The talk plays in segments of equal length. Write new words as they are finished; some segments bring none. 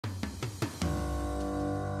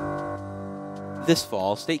This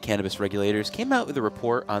fall, state cannabis regulators came out with a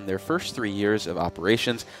report on their first 3 years of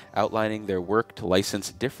operations, outlining their work to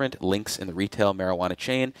license different links in the retail marijuana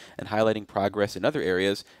chain and highlighting progress in other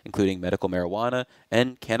areas, including medical marijuana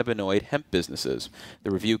and cannabinoid hemp businesses. The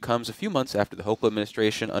review comes a few months after the Hochul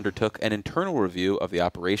administration undertook an internal review of the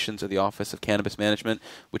operations of the Office of Cannabis Management,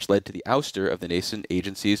 which led to the ouster of the nascent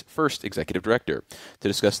agency's first executive director. To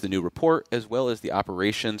discuss the new report, as well as the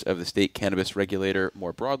operations of the state cannabis regulator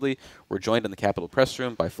more broadly, we're joined on the Capitol Press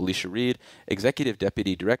Room by Felicia Reed, Executive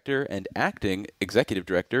Deputy Director and Acting Executive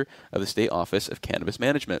Director of the State Office of Cannabis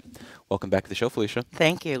Management. Welcome back to the show, Felicia.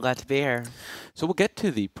 Thank you. Glad to be here. So we'll get to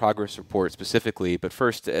the progress report specifically, but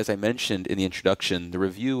first, as I mentioned in the introduction, the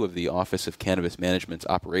review of the Office of Cannabis Management's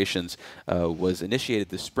operations was initiated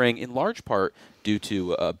this spring in large part due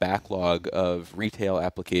to a backlog of retail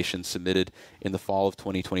applications submitted in the fall of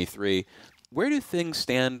 2023. Where do things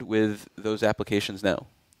stand with those applications now?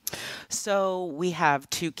 So we have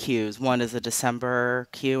two queues. One is a December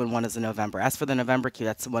queue and one is a November. As for the November queue,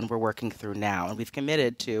 that's the one we're working through now. And we've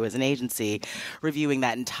committed to, as an agency, reviewing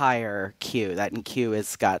that entire queue. That queue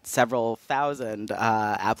has got several thousand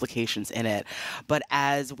applications in it. But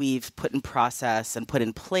as we've put in process and put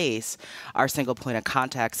in place our single point of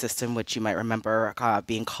contact system, which you might remember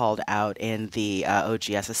being called out in the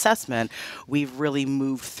OGS assessment, we've really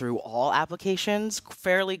moved through all applications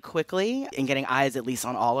fairly quickly and getting eyes at least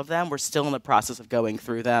on all of them. We're still in the process of going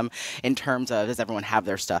through them in terms of, does everyone have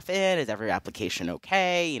their stuff in? Is every application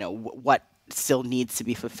okay? What still needs to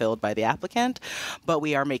be fulfilled by the applicant, but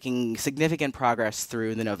we are making significant progress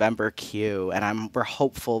through the November queue, and we're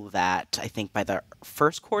hopeful that I think by the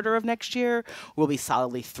first quarter of next year we'll be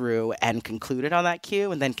solidly through and concluded on that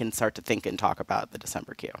queue, and then can start to think and talk about the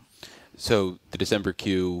December queue. So the December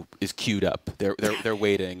queue is queued up. They're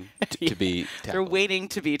waiting to be tackled. They're waiting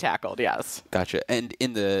to be tackled, yes. Gotcha. And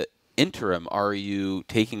in the interim, are you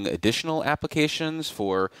taking additional applications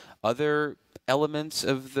for other elements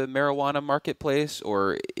of the marijuana marketplace,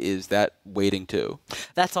 or is that waiting too?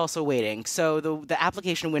 That's also waiting. So the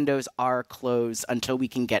application windows are closed until we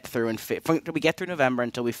can get through we get through November,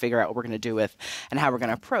 until we figure out what we're going to do with and how we're going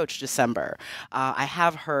to approach December. I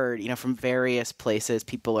have heard, from various places,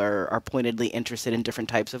 people are pointedly interested in different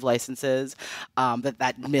types of licenses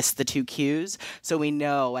that missed the two queues. So we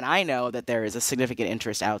know, and I know, that there is a significant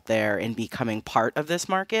interest out there in becoming part of this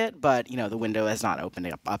market, but the window has not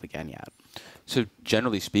opened up again yet. So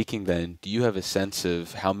generally speaking then, do you have a sense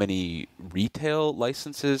of how many retail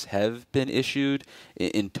licenses have been issued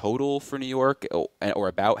in total for New York, or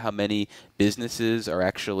about how many businesses are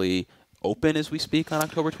actually open as we speak on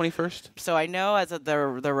October 21st? So I know as of the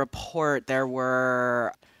report, there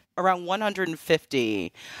were around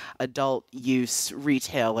 150 adult use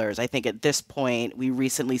retailers. I think at this point, we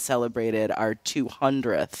recently celebrated our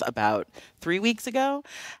 200th about 3 weeks ago.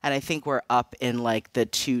 And I think we're up in like the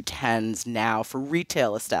 210s now for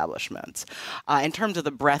retail establishments. In terms of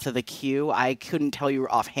the breadth of the queue, I couldn't tell you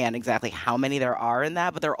offhand exactly how many there are in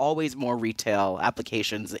that, but there are always more retail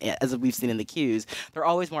applications, as we've seen in the queues. There are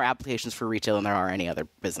always more applications for retail than there are any other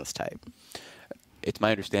business type. It's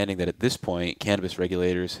my understanding that at this point, cannabis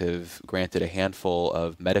regulators have granted a handful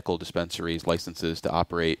of medical dispensaries licenses to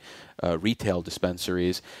operate retail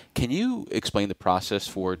dispensaries. Can you explain the process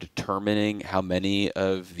for determining how many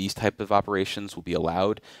of these type of operations will be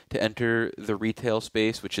allowed to enter the retail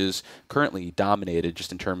space, which is currently dominated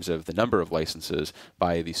just in terms of the number of licenses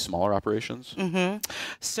by these smaller operations? Mm-hmm.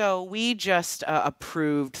 So we just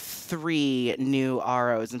approved 3 new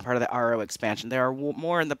ROs and part of the RO expansion. There are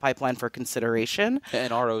more in the pipeline for consideration.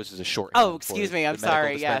 And ROs is a short. Oh, excuse me. I'm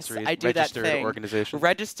sorry. Yes, I do that thing. Registered organization.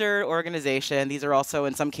 Registered organization. These are also,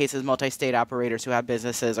 in some cases, multi-state operators who have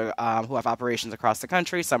businesses or who have operations across the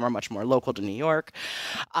country. Some are much more local to New York.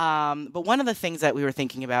 But one of the things that we were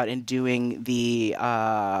thinking about in doing the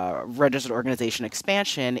registered organization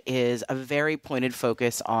expansion is a very pointed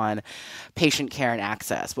focus on patient care and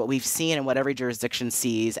access. What we've seen and what every jurisdiction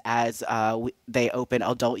sees as they open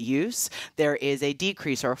adult use, there is a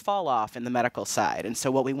decrease or a fall off in the medical side. And so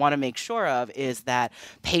what we want to make sure of is that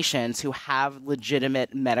patients who have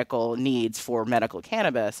legitimate medical needs for medical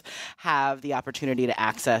cannabis have the opportunity to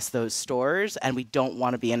access those stores. And we don't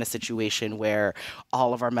want to be in a situation where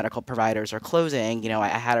all of our medical providers are closing. I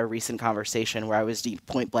had a recent conversation where I was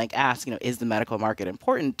point blank asked, is the medical market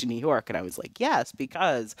important to New York? And I was like, yes,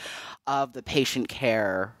 because of the patient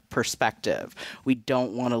care perspective. We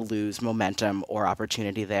don't want to lose momentum or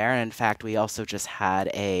opportunity there. And in fact, we also just had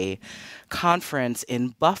a conference in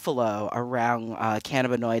Buffalo around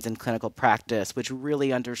cannabinoids in clinical practice, which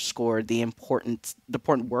really underscored the important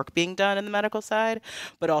work being done in the medical side,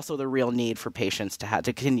 but also the real need for patients to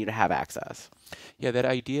continue to have access. Yeah, that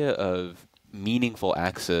idea of meaningful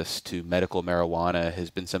access to medical marijuana has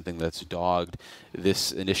been something that's dogged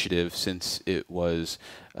this initiative since it was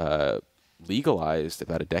legalized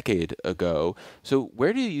about a decade ago. So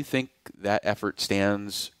where do you think that effort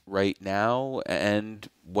stands right now, and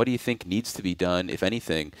what do you think needs to be done, if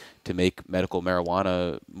anything, to make medical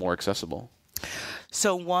marijuana more accessible?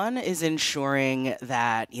 So one is ensuring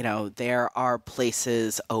that, there are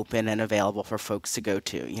places open and available for folks to go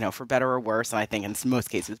to, for better or worse. And I think in most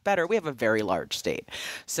cases better, we have a very large state.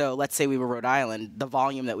 So let's say we were Rhode Island, the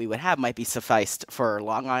volume that we would have might be sufficed for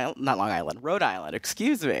Rhode Island,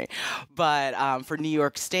 excuse me. But for New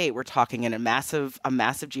York State, we're talking in a massive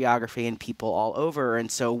geography and people all over. And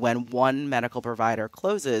so when one medical provider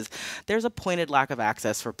closes, there's a pointed lack of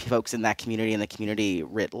access for folks in that community and the community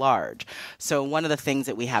writ large. So one of the things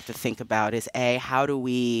that we have to think about is, how do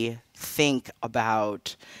we think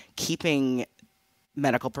about keeping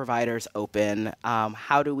medical providers open?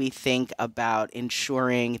 How do we think about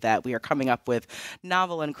ensuring that we are coming up with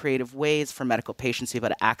novel and creative ways for medical patients to be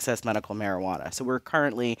able to access medical marijuana? So we're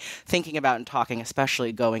currently thinking about and talking,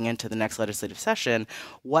 especially going into the next legislative session,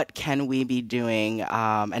 what can we be doing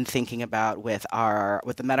and thinking about with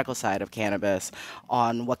the medical side of cannabis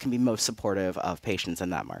on what can be most supportive of patients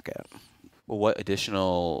in that market. Well, what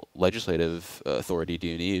additional legislative authority do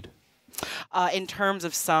you need? In terms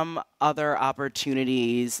of some other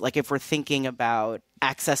opportunities, like if we're thinking about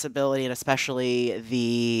accessibility and especially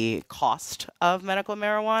the cost of medical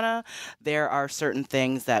marijuana, there are certain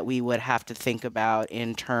things that we would have to think about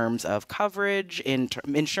in terms of coverage,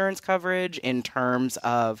 insurance coverage, in terms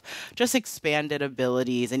of just expanded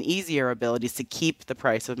abilities and easier abilities to keep the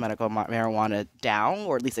price of medical marijuana down,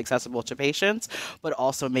 or at least accessible to patients, but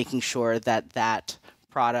also making sure that that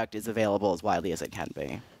product is available as widely as it can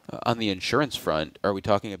be. On the insurance front, are we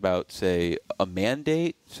talking about, say, a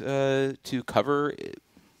mandate to cover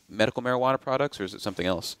medical marijuana products, or is it something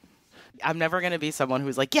else? I'm never going to be someone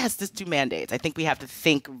who's like, yes, just do mandates. I think we have to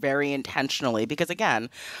think very intentionally because, again,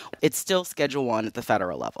 it's still Schedule 1 at the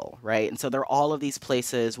federal level, right? And so there are all of these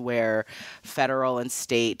places where federal and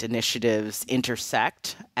state initiatives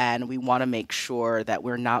intersect, and we want to make sure that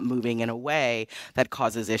we're not moving in a way that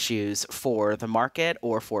causes issues for the market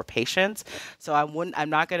or for patients. So I'm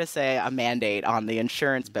not going to say a mandate on the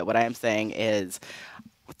insurance bit. What I am saying is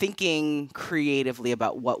thinking creatively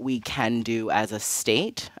about what we can do as a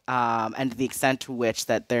state and the extent to which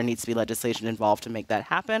that there needs to be legislation involved to make that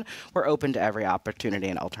happen. We're open to every opportunity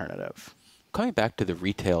and alternative. Coming back to the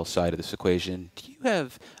retail side of this equation, do you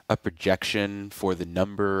have a projection for the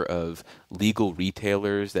number of legal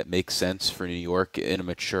retailers that make sense for New York in a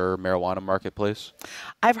mature marijuana marketplace?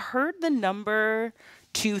 I've heard the number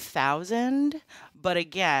 2,000, but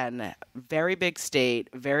again, very big state,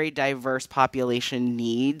 very diverse population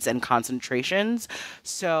needs and concentrations.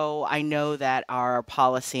 So I know that our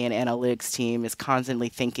policy and analytics team is constantly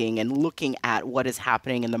thinking and looking at what is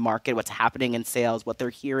happening in the market, what's happening in sales, what they're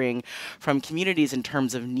hearing from communities in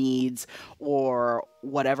terms of needs or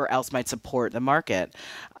whatever else might support the market.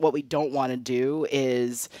 What we don't want to do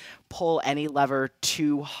is pull any lever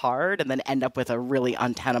too hard and then end up with a really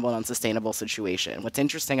untenable and unsustainable situation. What's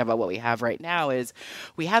interesting about what we have right now is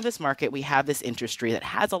we have this market, we have this industry that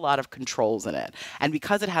has a lot of controls in it. And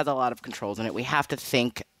because it has a lot of controls in it, we have to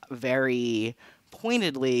think very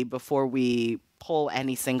pointedly before we pull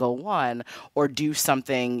any single one or do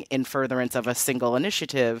something in furtherance of a single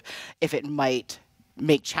initiative if it might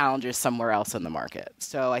make challenges somewhere else in the market.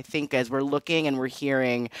 So I think as we're looking and we're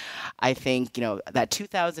hearing, I think, that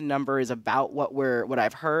 2,000 number is about what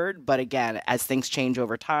I've heard. But again, as things change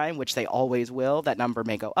over time, which they always will, that number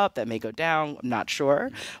may go up, that may go down. I'm not sure.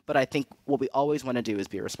 But I think what we always want to do is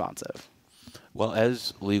be responsive. Well,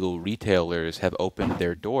 as legal retailers have opened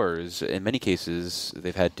their doors, in many cases,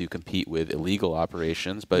 they've had to compete with illegal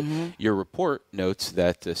operations. But your report notes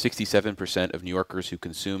that 67% of New Yorkers who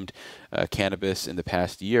consumed cannabis in the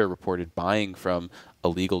past year reported buying from a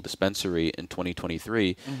legal dispensary in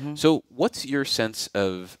 2023. So what's your sense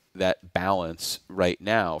of that balance right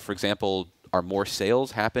now? For example, are more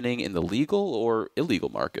sales happening in the legal or illegal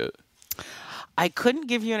market? I couldn't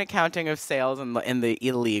give you an accounting of sales in the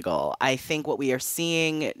illegal. I think what we are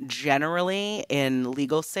seeing generally in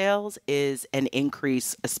legal sales is an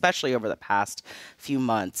increase, especially over the past few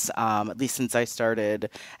months, at least since I started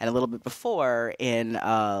and a little bit before in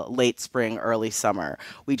late spring, early summer.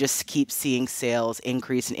 We just keep seeing sales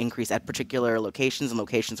increase and increase at particular locations and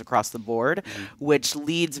locations across the board, which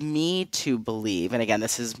leads me to believe, and again,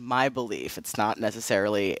 this is my belief, it's not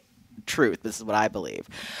necessarily truth. This is what I believe.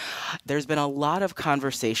 There's been a lot of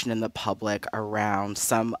conversation in the public around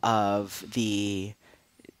some of the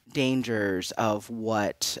dangers of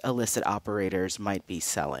what illicit operators might be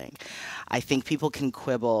selling. I think people can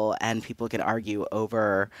quibble and people can argue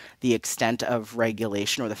over the extent of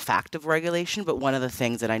regulation or the fact of regulation, but one of the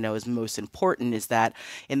things that I know is most important is that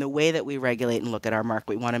in the way that we regulate and look at our market,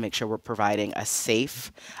 we want to make sure we're providing a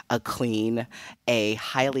safe, a clean, a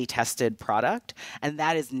highly tested product, and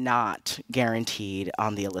that is not guaranteed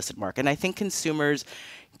on the illicit market. And I think consumers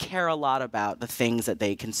care a lot about the things that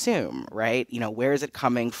they consume, right? Where is it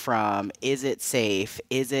coming from? Is it safe?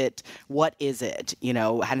 What is it?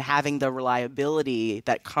 And having the reliability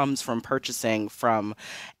that comes from purchasing from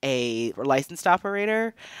a licensed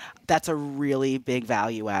operator, that's a really big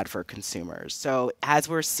value add for consumers. So as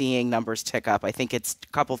we're seeing numbers tick up, I think it's a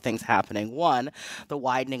couple things happening. One, the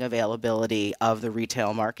widening availability of the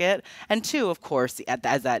retail market. And two, of course,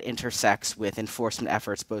 as that intersects with enforcement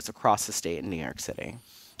efforts both across the state and New York City.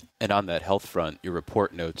 And on that health front, your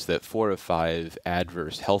report notes that 4 of 5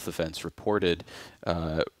 adverse health events reported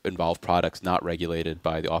involve products not regulated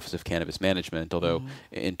by the Office of Cannabis Management, although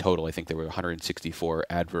in total I think there were 164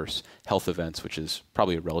 adverse health events, which is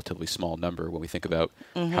probably a relatively small number when we think about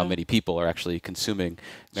how many people are actually consuming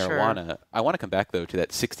marijuana. Sure. I want to come back, though, to that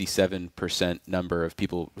 67% number of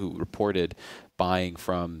people who reported buying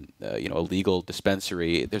from a legal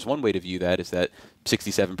dispensary. There's one way to view that is that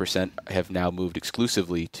 67% have now moved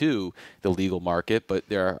exclusively to the legal market, but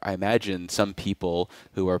there are, I imagine, some people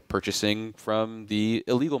who are purchasing from the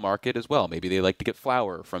illegal market as well. Maybe they like to get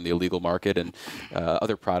flour from the illegal market and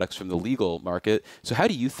other products from the legal market. So how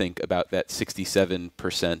do you think about that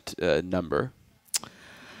 67% number?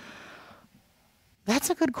 That's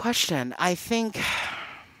a good question. I think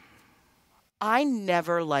I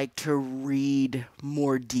never like to read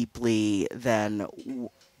more deeply than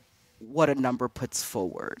what a number puts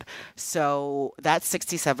forward. So that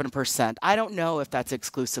 67%, I don't know if that's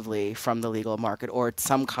exclusively from the legal market or it's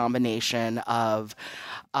some combination of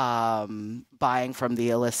buying from the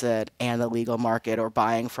illicit and the legal market or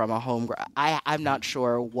buying from a home. I'm not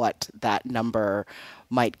sure what that number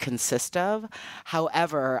might consist of.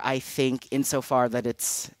 However, I think insofar that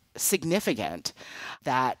it's significant,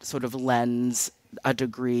 that sort of lends a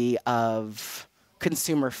degree of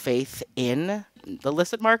consumer faith in the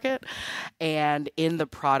illicit market and in the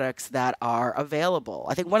products that are available.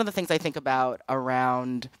 I think one of the things I think about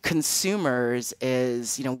around consumers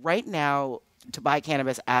is, right now, to buy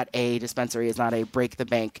cannabis at a dispensary is not a break the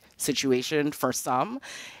bank situation for some.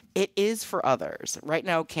 It is for others. Right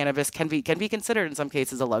now, cannabis can be considered in some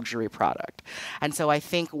cases a luxury product, and so I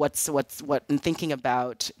think what in thinking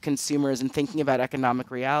about consumers and thinking about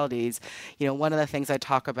economic realities, one of the things I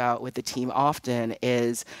talk about with the team often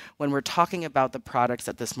is when we're talking about the products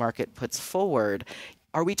that this market puts forward.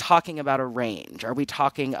 Are we talking about a range? Are we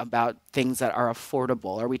talking about things that are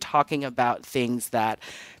affordable? Are we talking about things that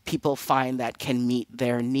people find that can meet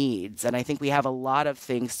their needs? And I think we have a lot of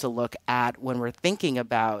things to look at when we're thinking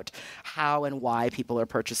about how and why people are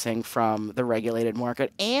purchasing from the regulated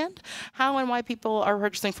market and how and why people are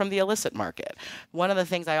purchasing from the illicit market. One of the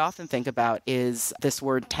things I often think about is this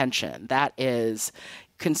word tension. That is,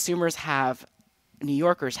 New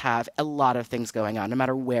Yorkers have a lot of things going on, no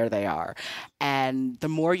matter where they are. And the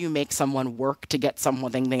more you make someone work to get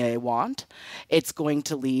something they want, it's going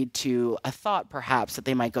to lead to a thought, perhaps, that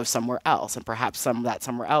they might go somewhere else, and perhaps that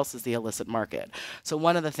somewhere else is the illicit market. So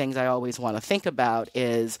one of the things I always want to think about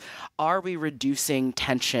is, are we reducing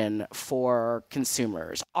tension for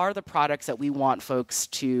consumers? Are the products that we want folks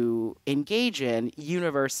to engage in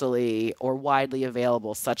universally or widely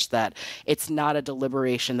available such that it's not a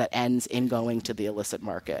deliberation that ends in going to the illicit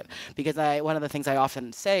market? Because one of the things I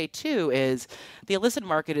often say too is the illicit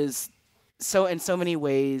market is in so many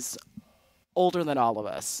ways older than all of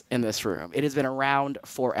us in this room. It has been around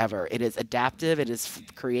forever. It is adaptive, it is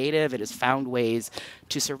creative, it has found ways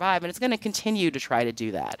to survive, and it's going to continue to try to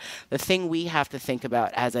do that. The thing we have to think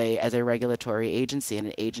about as a regulatory agency and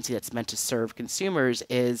an agency that's meant to serve consumers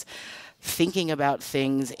is thinking about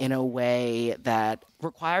things in a way that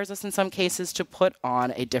requires us in some cases to put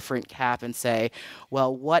on a different cap and say,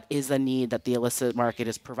 well, what is the need that the illicit market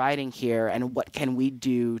is providing here, and what can we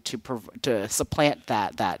do to supplant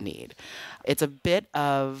that need? It's a bit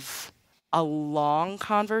of a long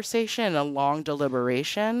conversation, a long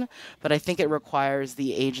deliberation, but I think it requires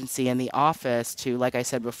the agency and the office to, like I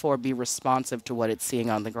said before, be responsive to what it's seeing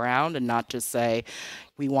on the ground and not just say,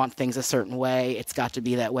 we want things a certain way, it's got to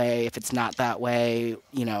be that way. If it's not that way,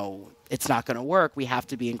 it's not going to work. We have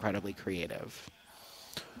to be incredibly creative.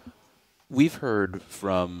 We've heard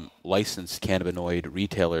from licensed cannabinoid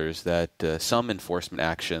retailers that some enforcement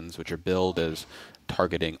actions, which are billed as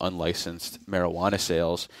targeting unlicensed marijuana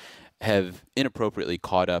sales, have inappropriately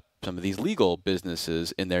caught up some of these legal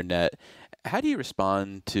businesses in their net. How do you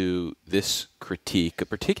respond to this critique,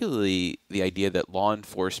 particularly the idea that law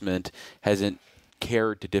enforcement hasn't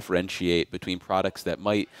cared to differentiate between products that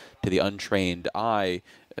might, to the untrained eye,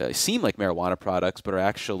 seem like marijuana products, but are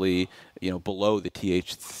actually, below the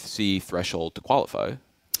THC threshold to qualify?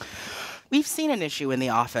 We've seen an issue in the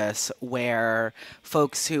office where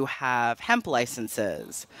folks who have hemp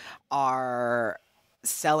licenses are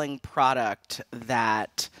selling product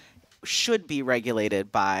that should be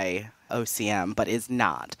regulated by OCM, but is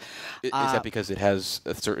not. Is that because it has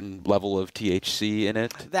a certain level of THC in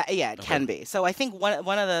it? It can be. So I think one of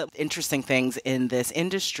the interesting things in this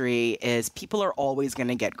industry is people are always going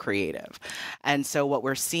to get creative. And so what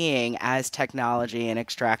we're seeing as technology and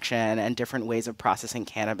extraction and different ways of processing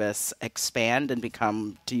cannabis expand and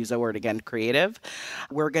become, to use a word again, creative,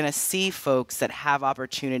 we're going to see folks that have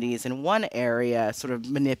opportunities in one area sort of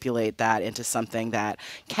manipulate that into something that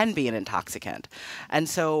can be an intoxicant. And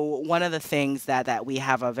so one of the things that we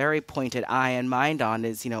have a very pointed eye and mind on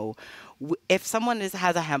is, if someone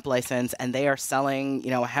has a hemp license and they are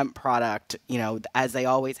selling, a hemp product, as they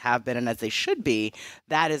always have been and as they should be,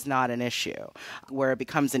 that is not an issue. Where it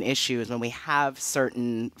becomes an issue is when we have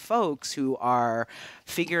certain folks who are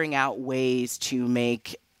figuring out ways to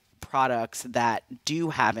make products that do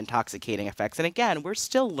have intoxicating effects. And again, we're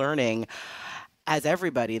still learning, as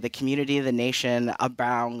everybody, the community, the nation,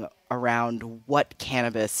 around what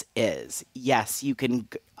cannabis is. Yes, you can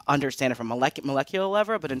understand it from molecular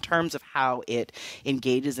level, but in terms of how it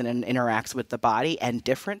engages and interacts with the body and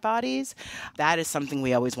different bodies, that is something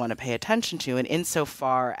we always want to pay attention to. And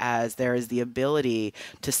insofar as there is the ability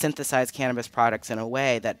to synthesize cannabis products in a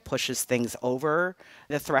way that pushes things over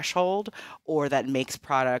the threshold or that makes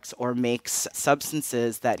products or makes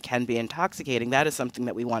substances that can be intoxicating, that is something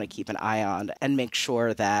that we want to keep an eye on and make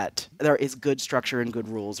sure that there is good structure and good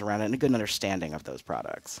rules around it and a good understanding of those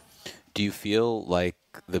products. Do you feel like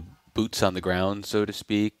the boots on the ground, so to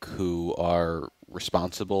speak, who are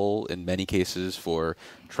responsible in many cases for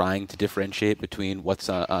trying to differentiate between what's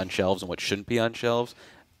on shelves and what shouldn't be on shelves,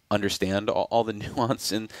 understand all the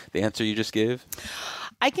nuance in the answer you just gave?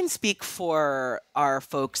 I can speak for our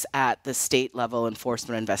folks at the state level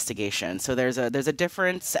enforcement investigation. So there's a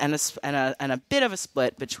difference and a bit of a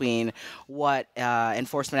split between what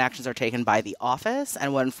enforcement actions are taken by the office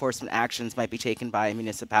and what enforcement actions might be taken by a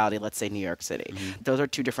municipality, let's say New York City. Mm-hmm. Those are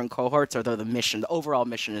two different cohorts, although the overall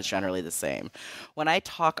mission is generally the same. When I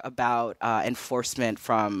talk about enforcement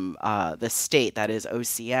from the state, that is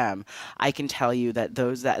OCM, I can tell you that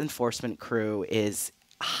that enforcement crew is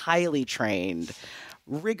highly trained,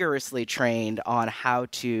 rigorously trained on how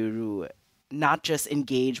to not just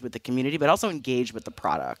engage with the community, but also engage with the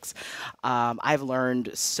products. I've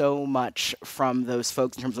learned so much from those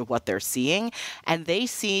folks in terms of what they're seeing, and they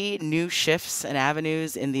see new shifts and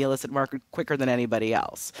avenues in the illicit market quicker than anybody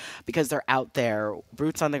else because they're out there,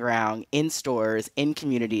 boots on the ground, in stores, in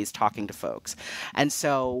communities, talking to folks. And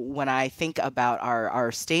so when I think about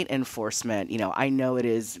our state enforcement, I know it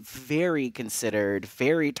is very considered,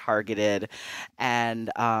 very targeted, and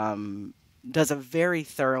does a very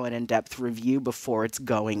thorough and in-depth review before it's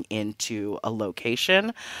going into a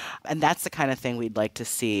location. And that's the kind of thing we'd like to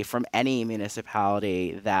see from any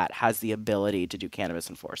municipality that has the ability to do cannabis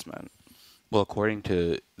enforcement. Well, according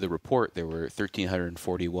to the report, there were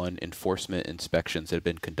 1,341 enforcement inspections that have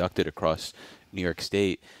been conducted across New York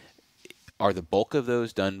State. Are the bulk of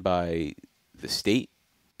those done by the state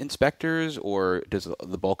inspectors, or does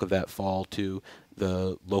the bulk of that fall to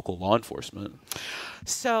the local law enforcement?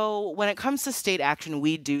 So when it comes to state action,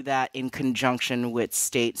 we do that in conjunction with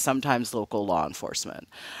state, sometimes local law enforcement.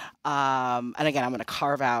 And again, I'm going to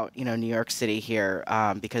carve out, New York City here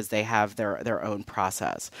because they have their own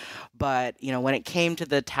process. But, when it came to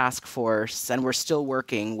the task force, and we're still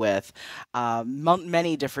working with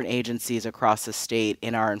many different agencies across the state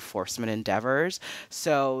in our enforcement endeavors.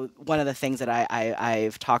 So one of the things that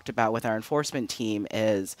I've talked about with our enforcement team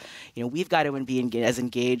is, we've got to be as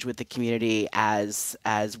engaged with the community as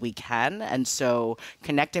we can. And so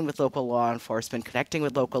connecting with local law enforcement, connecting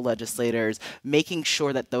with local legislators, making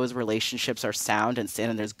sure that those relationships are sound and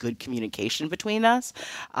there's good communication between us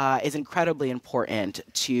is incredibly important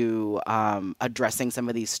to addressing some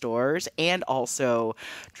of these stores, and also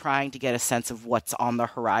trying to get a sense of what's on the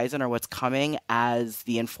horizon or what's coming as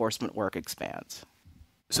the enforcement work expands.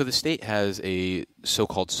 So the state has a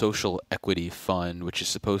so-called social equity fund, which is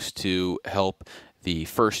supposed to help the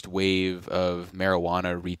first wave of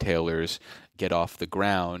marijuana retailers get off the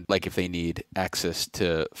ground, like if they need access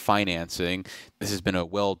to financing. This has been a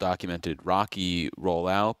well-documented rocky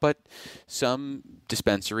rollout, but some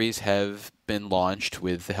dispensaries have been launched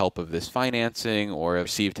with the help of this financing or have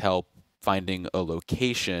received help finding a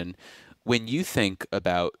location. When you think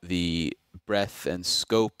about the breadth and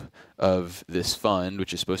scope of this fund,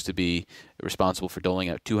 which is supposed to be responsible for doling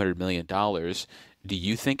out $200 million, do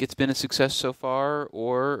you think it's been a success so far,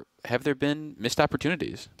 or have there been missed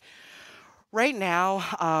opportunities? Right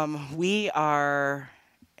now, we are,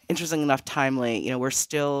 interesting enough, timely. We're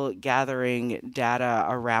still gathering data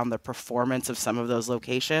around the performance of some of those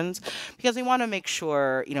locations because we want to make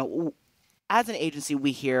sure, as an agency,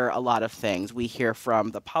 we hear a lot of things. We hear from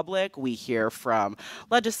the public, we hear from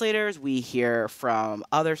legislators, we hear from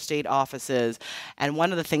other state offices. And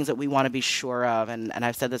one of the things that we want to be sure of, and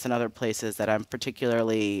I've said this in other places, that I'm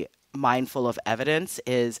particularly mindful of evidence,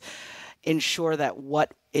 is ensure that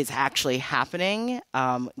what is actually happening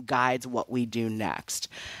guides what we do next.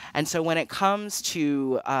 And so when it comes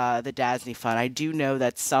to the DASNY Fund, I do know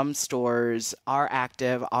that some stores are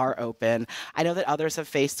active, are open. I know that others have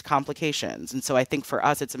faced complications. And so I think for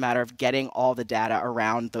us, it's a matter of getting all the data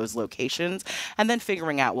around those locations and then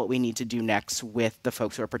figuring out what we need to do next with the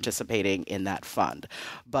folks who are participating in that fund.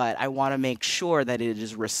 But I want to make sure that it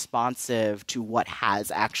is responsive to what has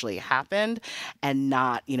actually happened and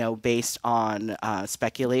not, based on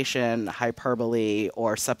speculation, hyperbole,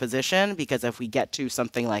 or supposition, because if we get to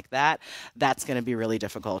something like that, that's going to be really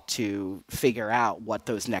difficult to figure out what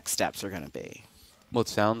those next steps are going to be. Well, it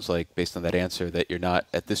sounds like, based on that answer, that you're not,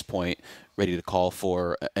 at this point, ready to call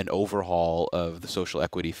for an overhaul of the Social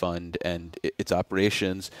Equity Fund and its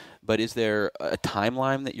operations. But is there a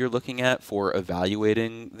timeline that you're looking at for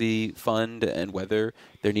evaluating the fund and whether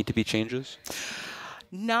there need to be changes?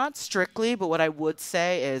 Not strictly, but what I would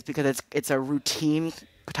say is, because it's a routine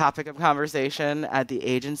topic of conversation at the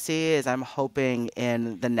agency, is I'm hoping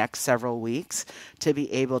in the next several weeks to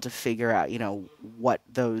be able to figure out, what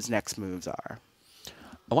those next moves are.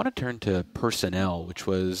 I want to turn to personnel, which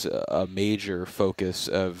was a major focus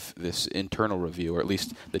of this internal review, or at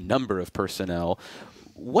least the number of personnel.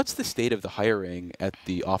 What's the state of the hiring at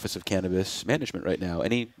the Office of Cannabis Management right now?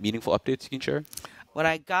 Any meaningful updates you can share? When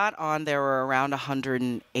I got on, there were around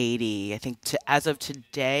 180. I think as of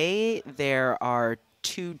today, there are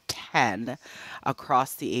 210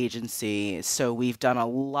 across the agency. So we've done a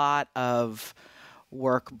lot of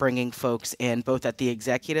work bringing folks in, both at the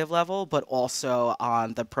executive level, but also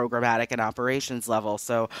on the programmatic and operations level.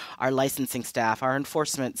 So our licensing staff, our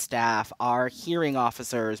enforcement staff, our hearing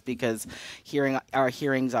officers, because our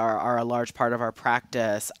hearings are a large part of our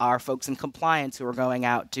practice, our folks in compliance who are going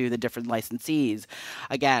out to the different licensees.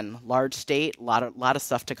 Again, large state, lot of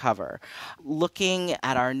stuff to cover. Looking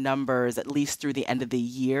at our numbers, at least through the end of the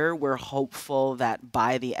year, we're hopeful that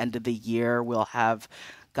by the end of the year, we'll have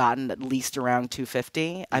gotten at least around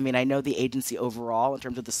 250. I mean, I know the agency overall, in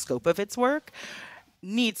terms of the scope of its work,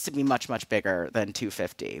 needs to be much, much bigger than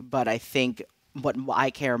 250. But I think what I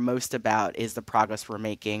care most about is the progress we're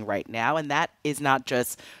making right now. And that is not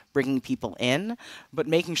just bringing people in, but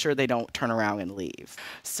making sure they don't turn around and leave.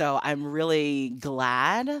 So I'm really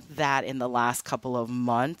glad that in the last couple of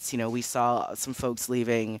months, we saw some folks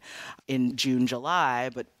leaving in June, July,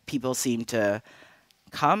 but people seem to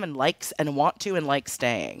come and want to and like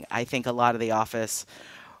staying. I think a lot of the office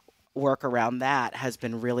work around that has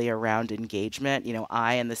been really around engagement.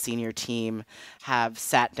 I and the senior team have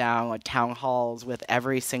sat down at town halls with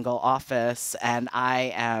every single office, and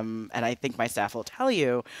I think my staff will tell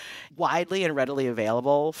you, widely and readily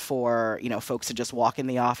available for, folks to just walk in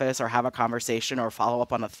the office or have a conversation or follow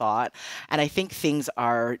up on a thought. And I think things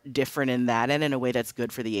are different in that and in a way that's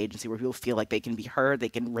good for the agency, where people feel like they can be heard, they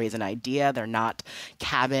can raise an idea, they're not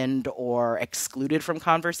cabined or excluded from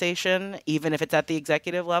conversation, even if it's at the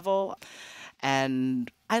executive level.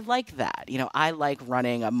 And I like that. I like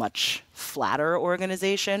running a much flatter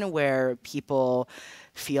organization where people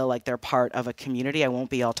feel like they're part of a community. I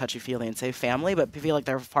won't be all touchy-feely and say family, but feel like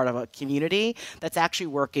they're part of a community that's actually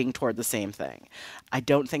working toward the same thing. I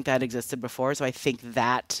don't think that existed before, so I think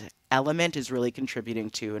that element is really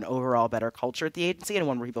contributing to an overall better culture at the agency and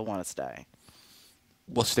one where people want to stay.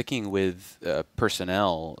 Well, sticking with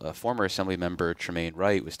personnel, former Assemblymember Tremaine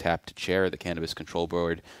Wright was tapped to chair the Cannabis Control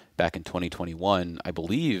Board back in 2021. I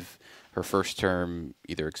believe her first term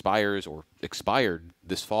either expires or expired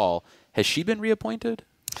this fall. Has she been reappointed?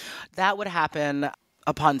 That would happen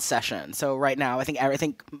upon session. So right now, I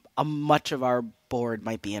think much of our board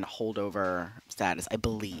might be in holdover status, I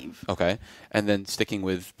believe. Okay. And then sticking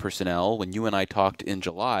with personnel, when you and I talked in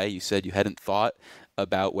July, you said you hadn't thought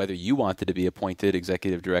about whether you wanted to be appointed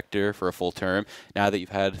executive director for a full term. Now that you've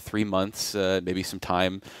had 3 months, maybe some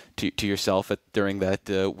time to yourself during that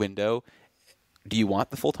window, do you want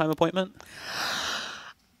the full-time appointment?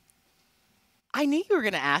 I knew you were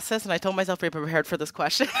going to ask this, and I told myself to be prepared for this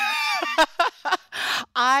question.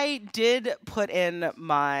 I did put in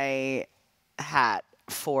my hat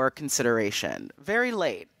for consideration very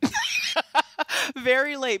late.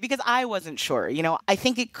 Very late, because I wasn't sure. I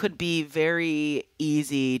think it could be very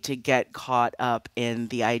easy to get caught up in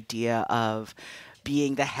the idea of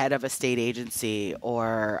being the head of a state agency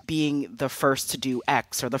or being the first to do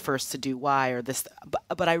X or the first to do Y or this.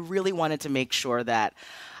 But I really wanted to make sure that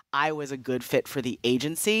I was a good fit for the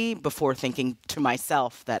agency before thinking to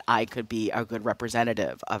myself that I could be a good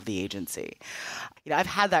representative of the agency. I've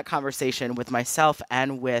had that conversation with myself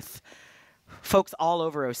and with folks all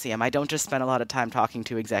over OCM. I don't just spend a lot of time talking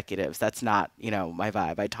to executives. That's not, my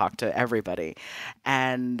vibe. I talk to everybody.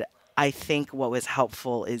 And I think what was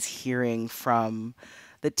helpful is hearing from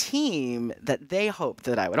the team that they hoped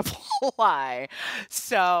that I would apply.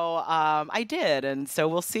 So I did. And so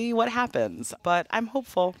we'll see what happens. But I'm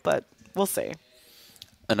hopeful, but we'll see.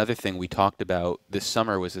 Another thing we talked about this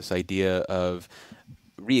summer was this idea of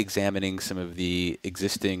re-examining some of the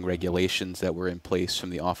existing regulations that were in place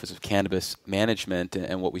from the Office of Cannabis Management,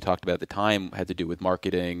 and what we talked about at the time had to do with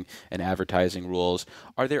marketing and advertising rules.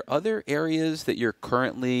 Are there other areas that you're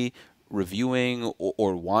currently reviewing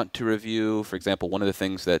or want to review? For example, one of the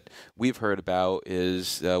things that we've heard about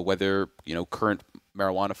is whether current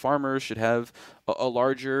marijuana farmers should have a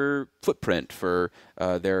larger footprint for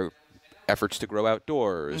their efforts to grow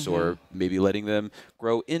outdoors, or maybe letting them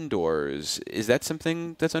grow indoors. Is that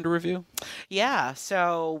something that's under review? Yeah.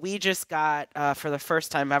 So we just got, for the first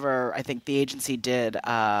time ever, I think the agency did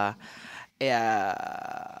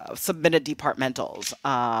submitted departmentals.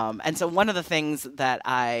 And so one of the things that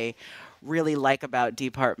I really like about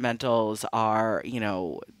departmentals are,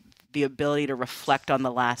 the ability to reflect on the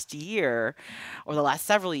last year or the last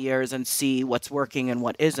several years and see what's working and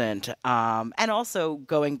what isn't. And also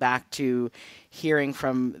going back to hearing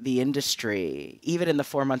from the industry, even in the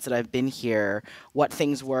 4 months that I've been here, what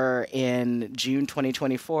things were in June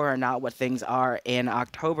 2024 are not what things are in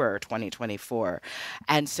October 2024.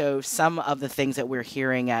 And so some of the things that we're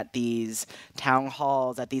hearing at these town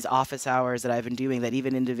halls, at these office hours that I've been doing, that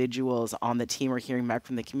even individuals on the team are hearing back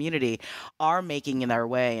from the community, are making their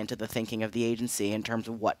way into the thinking of the agency in terms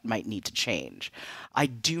of what might need to change. I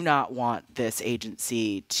do not want this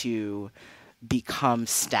agency to become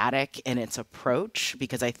static in its approach,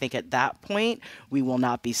 because I think at that point we will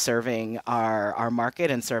not be serving our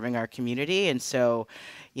market and serving our community. And so,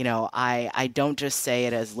 I don't just say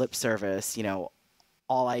it as lip service,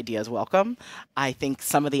 all ideas welcome. I think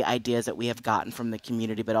some of the ideas that we have gotten from the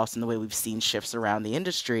community, but also in the way we've seen shifts around the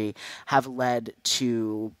industry, have led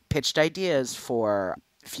to pitched ideas for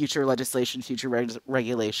future legislation, future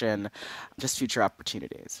regulation, just future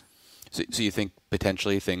opportunities. So you think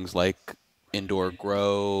potentially things like indoor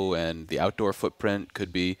grow and the outdoor footprint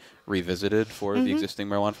could be revisited for the existing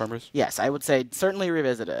marijuana farmers? Yes, I would say certainly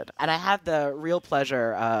revisited. And I had the real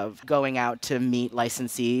pleasure of going out to meet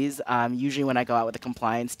licensees. Usually when I go out with the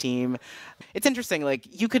compliance team, it's interesting. Like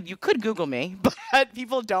you could Google me, but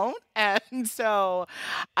people don't. And so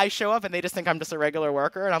I show up and they just think I'm just a regular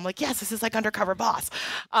worker. And I'm like, yes, this is like undercover boss.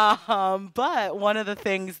 But one of the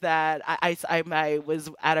things that I was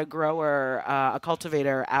at a grower, a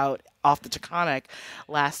cultivator out off the Taconic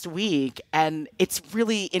last week, and it's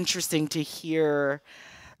really interesting to hear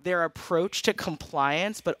their approach to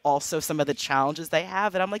compliance, but also some of the challenges they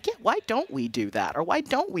have. And I'm like, yeah, why don't we do that? Or why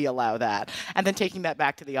don't we allow that? And then taking that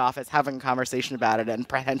back to the office, having a conversation about it, and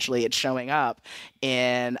potentially it showing up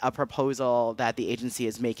in a proposal that the agency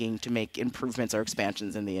is making to make improvements or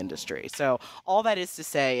expansions in the industry. So all that is to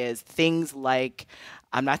say is things like,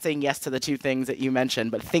 I'm not saying yes to the two things that you mentioned,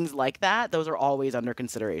 but things like that, those are always under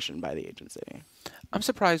consideration by the agency. I'm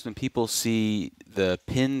surprised when people see the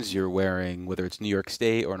pins you're wearing, whether it's New York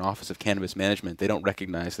State or an Office of Cannabis Management, they don't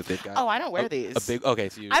recognize that they've got. Oh, I don't wear these. A big. Okay,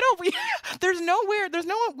 so you. I don't. There's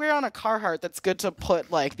nowhere on a Carhartt that's good to put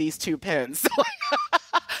like these two pins.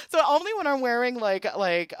 So only when I'm wearing like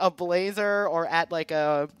a blazer or at like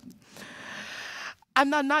a. I'm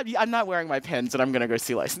not wearing my pins and I'm gonna go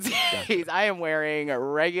see licensees. Gotcha. I am wearing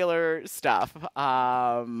regular stuff.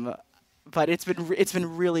 But it's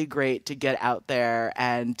been really great to get out there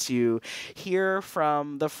and to hear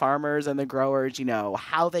from the farmers and the growers,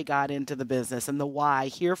 how they got into the business and the why.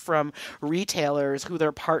 Hear from retailers who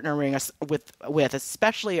they're partnering with,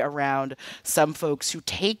 especially around some folks who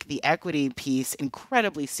take the equity piece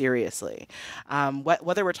incredibly seriously.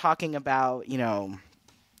 Whether we're talking about,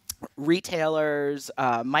 retailers,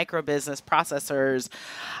 micro business processors,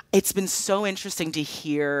 it's been so interesting to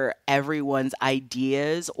hear everyone's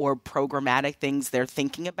ideas or programmatic things they're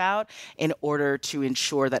thinking about in order to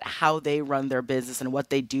ensure that how they run their business and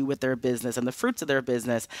what they do with their business and the fruits of their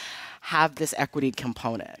business have this equity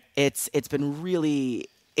component. It's been really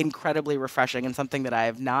incredibly refreshing and something that I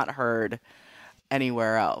have not heard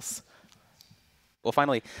anywhere else. Well,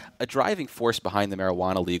 finally, a driving force behind the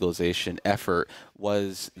marijuana legalization effort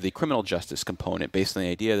was the criminal justice component, based on the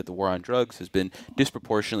idea that the war on drugs has been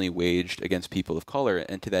disproportionately waged against people of color.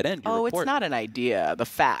 And to that end, your report... it's not an idea, the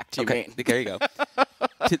fact, you mean. There you go.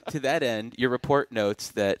 To that end, your report notes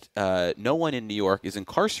that no one in New York is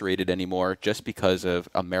incarcerated anymore just because of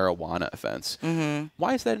a marijuana offense. Mm-hmm.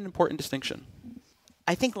 Why is that an important distinction?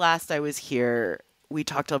 I think last I was here, we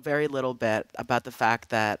talked a very little bit about the fact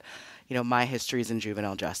that my history is in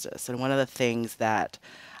juvenile justice. And one of the things that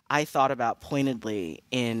I thought about pointedly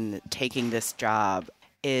in taking this job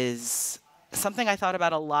is something I thought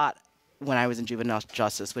about a lot when I was in juvenile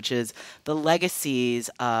justice, which is the legacies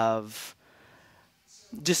of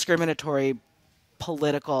discriminatory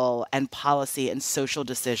political and policy and social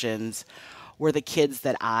decisions were the kids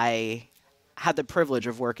that I had the privilege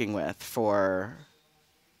of working with for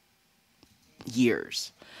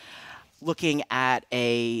years. Looking at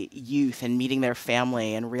a youth and meeting their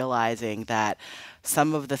family and realizing that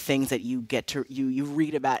some of the things that you get to you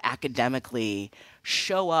read about academically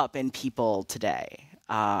show up in people today,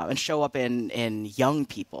 and show up in young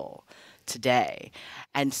people today.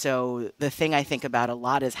 And so the thing I think about a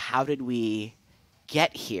lot is, how did we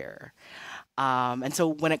get here? And so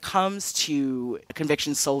when it comes to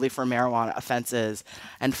convictions solely for marijuana offenses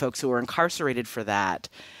and folks who are incarcerated for that,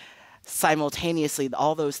 simultaneously,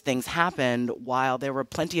 all those things happened while there were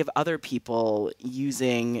plenty of other people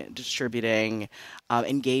using, distributing,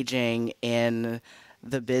 engaging in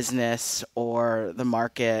the business or the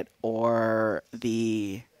market or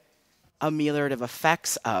the ameliorative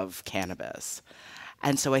effects of cannabis.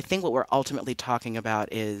 And so I think what we're ultimately talking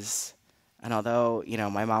about is, and although,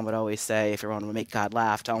 my mom would always say, if you want to make God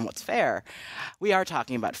laugh, tell him what's fair, we are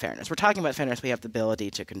talking about fairness. We're talking about fairness we have the ability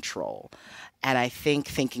to control. And I think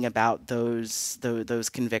thinking about those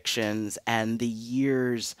convictions and the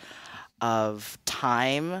years of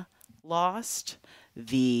time lost,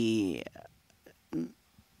 the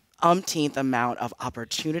umpteenth amount of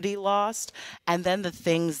opportunity lost, and then the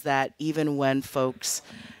things that even when folks,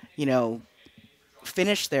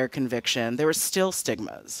 finished their conviction, there were still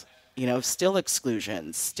stigmas, still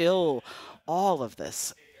exclusions, still all of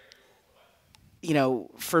this.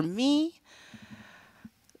 For me,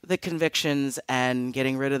 the convictions and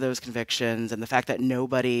getting rid of those convictions and the fact that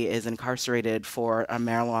nobody is incarcerated for a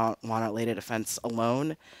marijuana-related offense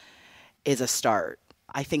alone is a start.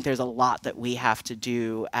 I think there's a lot that we have to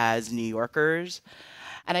do as New Yorkers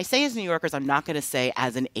And I say as New Yorkers, I'm not going to say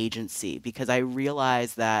as an agency, because I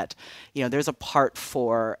realize that, there's a part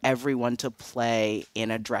for everyone to play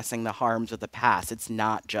in addressing the harms of the past. It's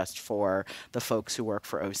not just for the folks who work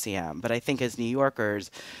for OCM. But I think as New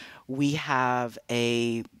Yorkers, we have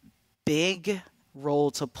a big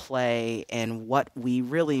role to play in what we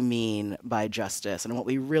really mean by justice and what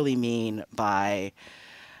we really mean by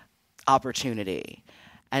opportunity.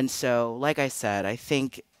 And so, like I said, I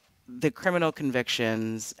think the criminal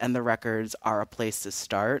convictions and the records are a place to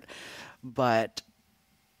start. But,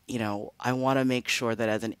 I want to make sure that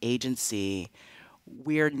as an agency,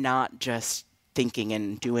 we're not just thinking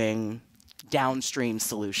and doing downstream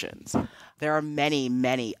solutions. There are many,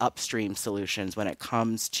 many upstream solutions when it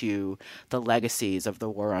comes to the legacies of the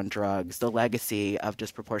war on drugs, the legacy of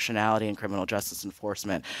disproportionality in criminal justice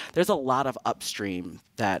enforcement. There's a lot of upstream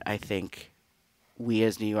that I think we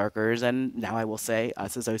as New Yorkers, and now I will say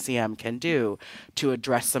us as OCM, can do to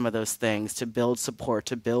address some of those things, to build support,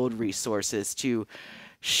 to build resources, to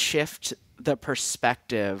shift the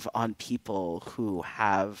perspective on people who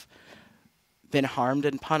have been harmed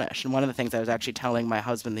and punished. And one of the things I was actually telling my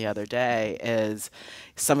husband the other day is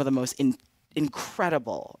some of the most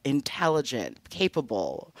incredible, intelligent,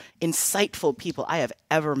 capable, insightful people I have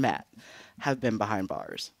ever met have been behind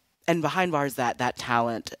bars. And behind bars, that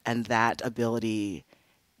talent and that ability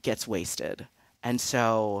gets wasted. And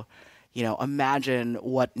so, imagine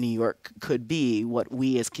what New York could be, what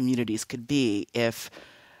we as communities could be, if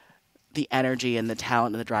the energy and the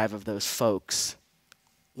talent and the drive of those folks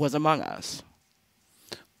was among us.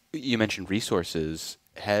 You mentioned resources.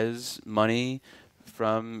 Has money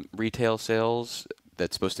from retail sales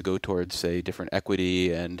that's supposed to go towards, say, different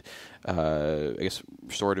equity and, I guess,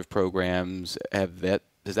 restorative programs,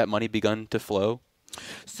 has that money begun to flow?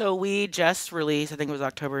 So we just released, I think it was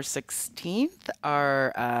October 16th,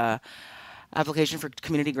 our application for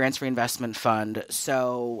Community Grants Reinvestment Fund.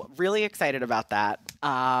 So really excited about that.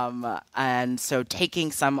 And so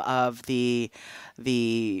taking some of the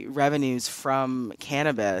revenues from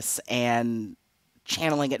cannabis and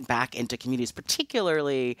channeling it back into communities,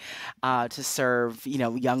 particularly to serve,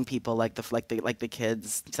 young people like the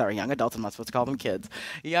kids. Sorry, young adults. I'm not supposed to call them kids.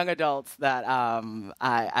 Young adults that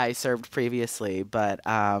I served previously. But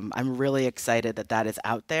I'm really excited that is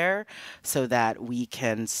out there, so that we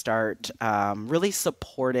can start really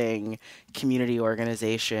supporting community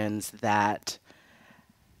organizations that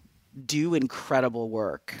do incredible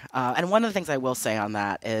work. And one of the things I will say on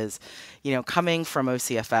that is, coming from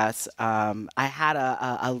OCFS, I had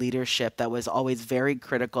a leadership that was always very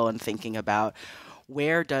critical in thinking about,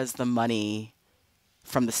 where does the money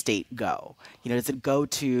from the state go? Does it go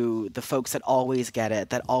to the folks that always get it,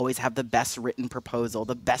 that always have the best written proposal,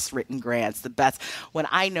 the best written grants, the best, when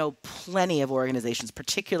I know plenty of organizations,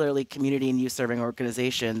 particularly community and youth serving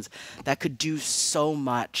organizations, that could do so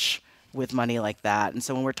much with money like that. And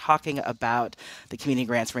so when we're talking about the Community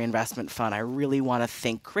Grants Reinvestment Fund, I really want to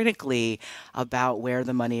think critically about where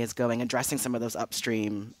the money is going, addressing some of those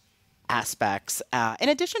upstream aspects. In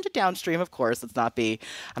addition to downstream, of course, I'm not going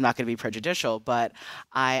to be prejudicial, but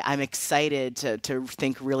I'm excited to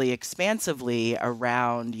think really expansively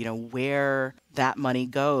around, where that money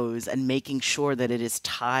goes, and making sure that it is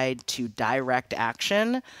tied to direct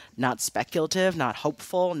action, not speculative, not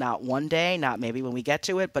hopeful, not one day, not maybe when we get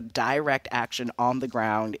to it, but direct action on the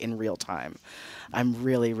ground in real time. I'm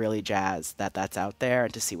really, really jazzed that that's out there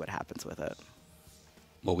and to see what happens with it.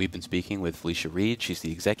 Well, we've been speaking with Felicia Reed. She's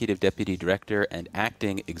the Executive Deputy Director and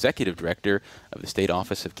Acting Executive Director of the State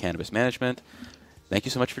Office of Cannabis Management. Thank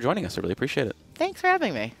you so much for joining us. I really appreciate it. Thanks for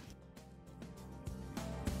having me.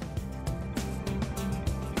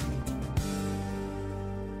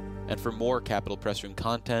 And for more Capital Press Room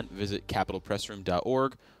content, visit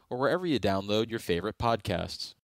capitalpressroom.org or wherever you download your favorite podcasts.